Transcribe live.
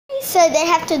said they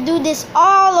have to do this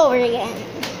all over again.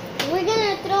 We're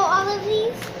gonna throw all of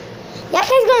these? Yeah,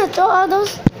 guys gonna throw all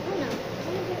those.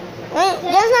 That's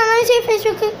not nice your face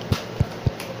real quick.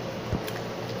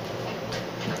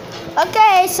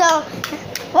 Okay, so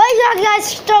what y'all guys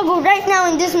struggle right now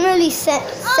in this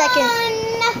millisecond?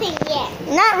 Nothing yet.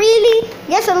 Not really.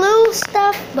 Just a little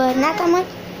stuff, but not that much.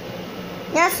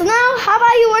 Yeah, so now how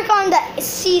about you work on the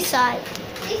seaside?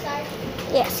 Seaside?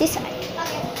 Yeah, seaside.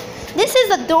 Okay. This is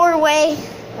the doorway.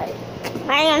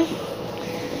 Hang on.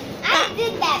 I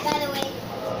did that, by the way.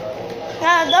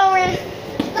 Doorway.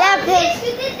 That big.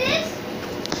 You did this?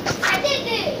 I did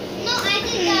this. No, I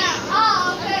did that.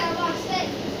 Oh, okay. I watched it.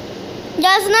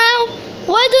 Just now,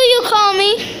 what do you call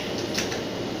me?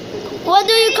 What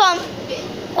do you call me?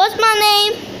 What's my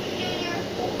name? Junior.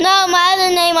 No, my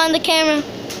other name on the camera.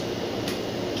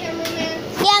 Cameraman.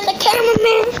 Yeah, I'm the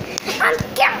cameraman. I'm the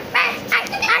cameraman.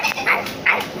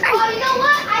 Oh, you know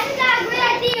what? I just got a great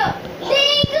idea.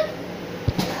 Ding!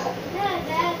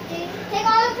 Take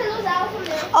all the pillows out from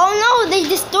there. Oh no, they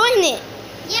destroying it.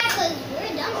 Yeah, because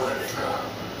we're done with it.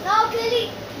 No,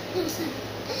 Lily.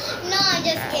 No, I'm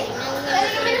just kidding. No,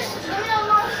 give me the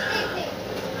long stick thing.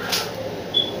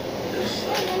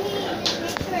 Let me just make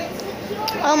sure it's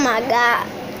secure. Oh my God,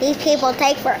 these people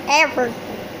take forever.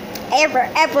 Ever.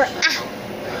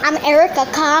 I'm Erica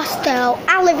Costello.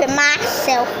 I live it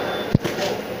myself.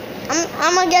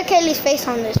 I'm gonna get Kaylee's face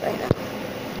on this right now.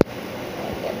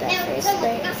 Get that face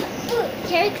straight.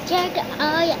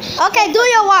 Oh, yeah. Okay, do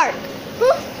your work.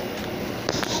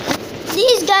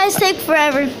 These guys take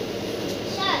forever.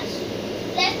 Shush.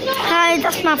 Let's throw Hi,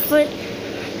 that's my foot.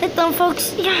 Hit them,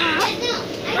 folks. Yeah. I got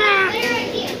a better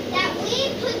idea. That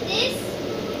we put this,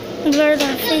 Blur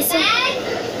that the face up. bag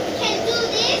can do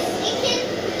this.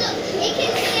 It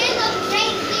can stand up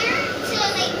right here to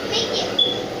like make it.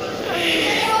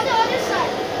 Okay, hold the other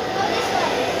side. Go this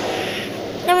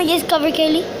way. Let me just cover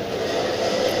Kaylee.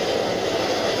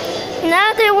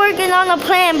 Now they're working on a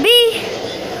plan B.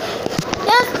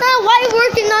 That's not why you're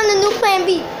working on the new plan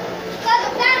B. Because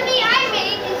the plan B I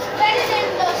made is better than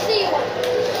the C one.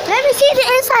 Let me see the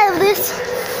inside of this.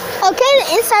 Okay, the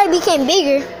inside became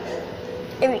bigger.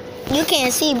 You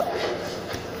can't see, but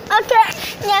okay.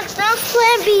 Yes, that's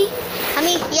plan B.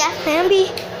 Plan B.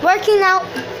 Working out.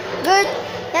 Good.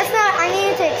 That's not. I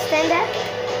needed to extend that.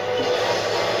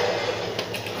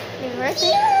 Reverse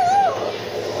it.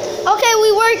 Okay, we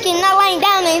working, not lying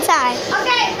down inside.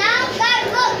 Okay, now guys,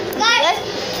 look, guys. Yes,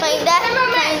 playing that.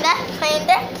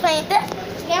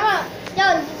 Camera.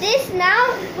 Yo, this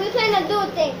now we plan to do a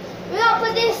thing. We're gonna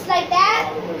put this like that.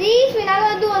 These we're not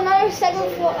gonna do another second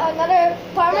floor, another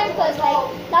apartment because like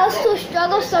that was too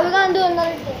struggle. So we're gonna do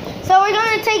another thing. So we're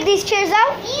gonna take these chairs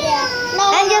out Yeah.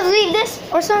 and just leave this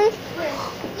or something.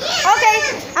 Okay,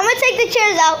 I'm gonna take the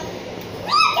chairs out.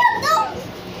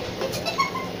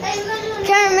 Hey, we're gonna do another.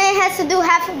 Cameraman has to do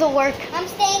half of the work. I'm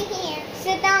staying here.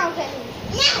 Sit down, Penny.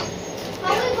 No.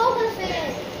 How we both gonna fit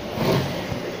in?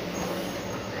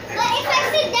 But if I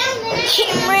sit down, then I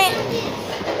Cameraman. can.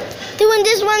 Doing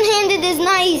this one-handed is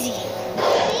not easy. See?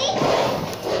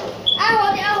 I'll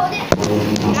hold it.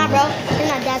 Nah, bro. It's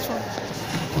not that one.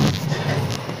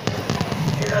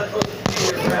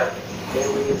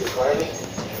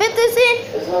 Fit this in.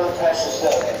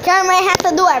 Cameraman has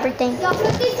to do everything. Yo,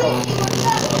 put this in.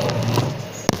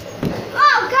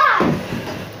 Oh, God.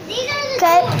 These are the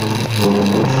Okay.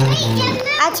 Wait, yes, no.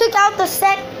 I took out the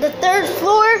third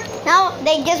floor. Now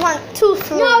they just want 2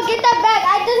 floors. No, get that back.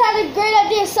 I just had a great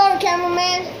idea. Sorry,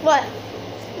 cameraman. What?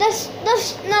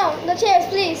 No, the chairs,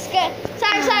 please.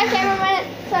 Sorry, cameraman.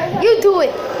 Sorry. You do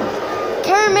it.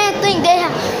 Cameraman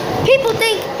people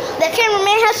think that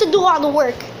cameraman has to do all the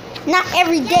work. Not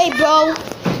every day, bro.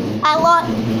 I lost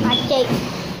my cake.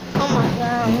 Oh my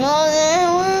God. No,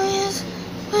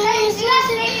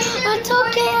 it's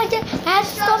okay. I have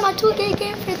to start my 2K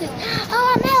game for this.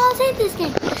 Oh, man, I'll take this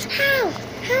game.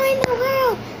 How in the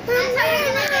world?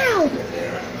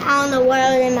 How in the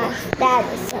world am I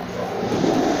status?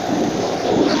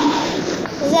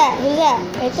 Who's that?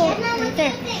 Right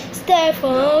there.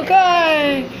 Stephen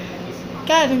Curry.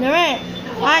 Kevin Durant.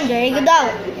 Andre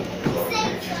Iguodala.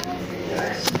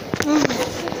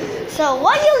 So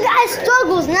what you guys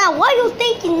struggles now? What you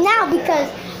thinking now? Because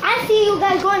I see you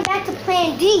guys going back to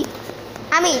plan D.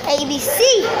 ABC.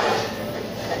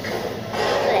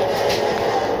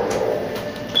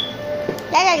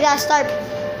 That guy gotta start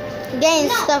getting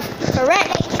stuff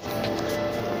correct.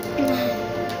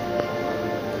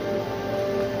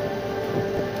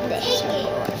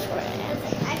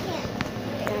 I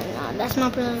can't. No, that's my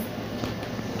brother.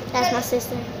 That's my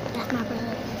sister. That's my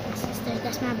brother. That's my sister.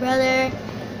 That's my brother.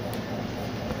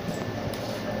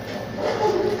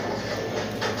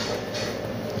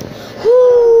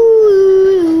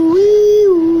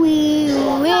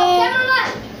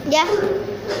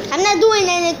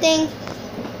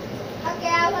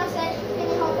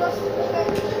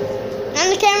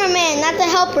 not the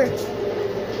helper.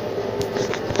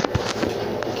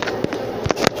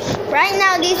 Right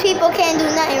now, these people can't do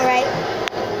nothing right.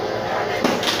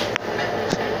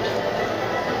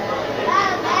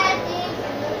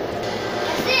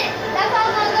 That's it. That's all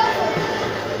I'm gonna go for.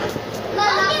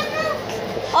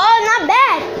 Oh, not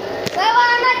bad. Wait,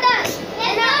 I'm not done.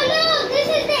 Look, this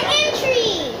is the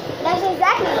entry. That's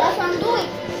what I'm doing.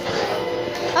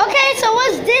 Okay, so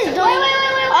what's this doing?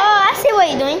 Wait. Oh, I see what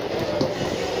you're doing.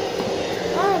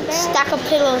 Stack of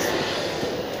pillows.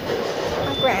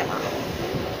 My grandma.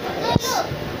 Look.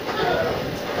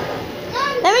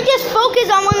 Let me just focus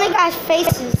on one of the guys'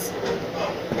 faces.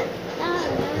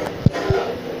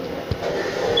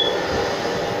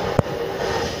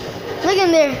 Look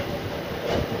in there.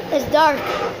 It's dark.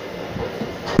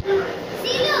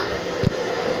 See, look.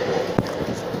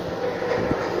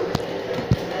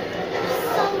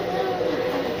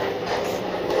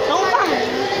 Don't find it.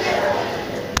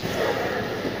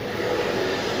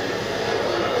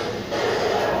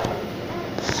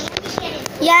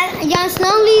 Yeah, Jon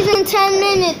Snow leaves in 10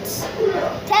 minutes.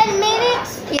 10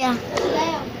 minutes? Yeah.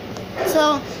 Damn.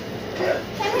 So,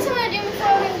 Can we someone do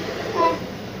before we...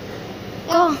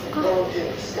 go.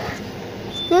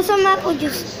 Do some apple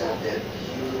juice.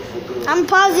 I'm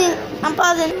pausing.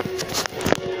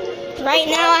 Right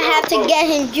now, I have to get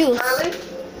him juice.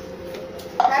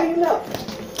 How do you know?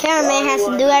 Cameraman has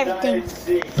to do everything.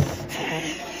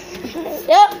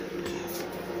 Yep.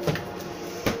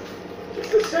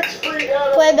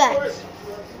 Put it back.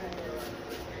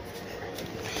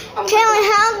 Karen,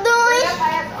 how doing?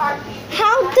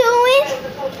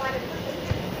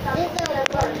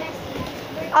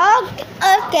 Oh,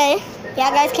 okay.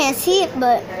 Y'all guys can't see it,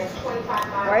 but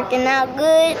working out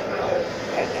good.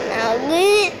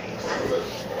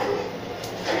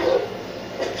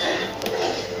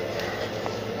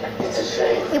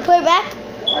 You put it back?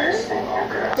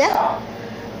 Yeah.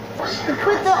 You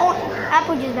put the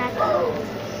apple juice back.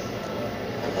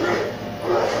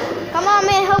 Come on,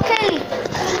 man. Help Kelly.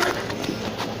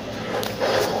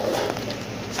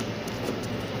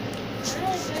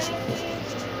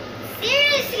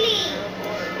 Seriously.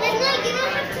 Like, no, you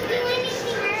don't have to do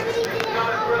anything. I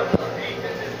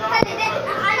already did it.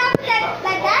 I not put that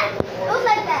like that. It was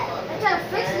like that. I'm trying to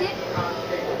fix it.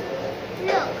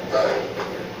 Look.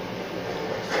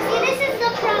 See, this is the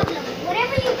problem.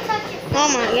 Whatever you touch it. Oh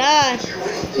my God.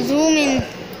 Zoom in.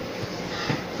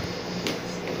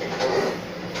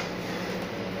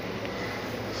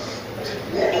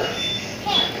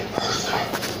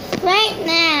 Right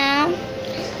now,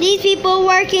 these people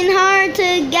working hard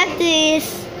to get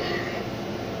this.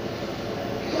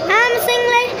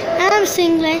 I'm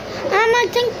singlet. I'm a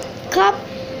think cut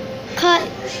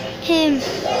him.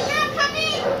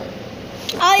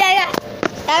 Oh yeah.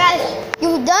 Guys,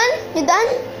 you done?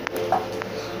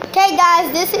 Okay,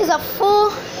 guys, this is a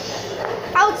full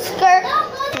outskirt.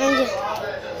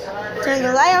 Turn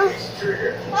the light on.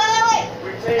 Wait.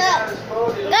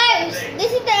 Guys,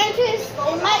 this is the entrance. It's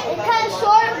kind of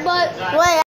short, but... Wait.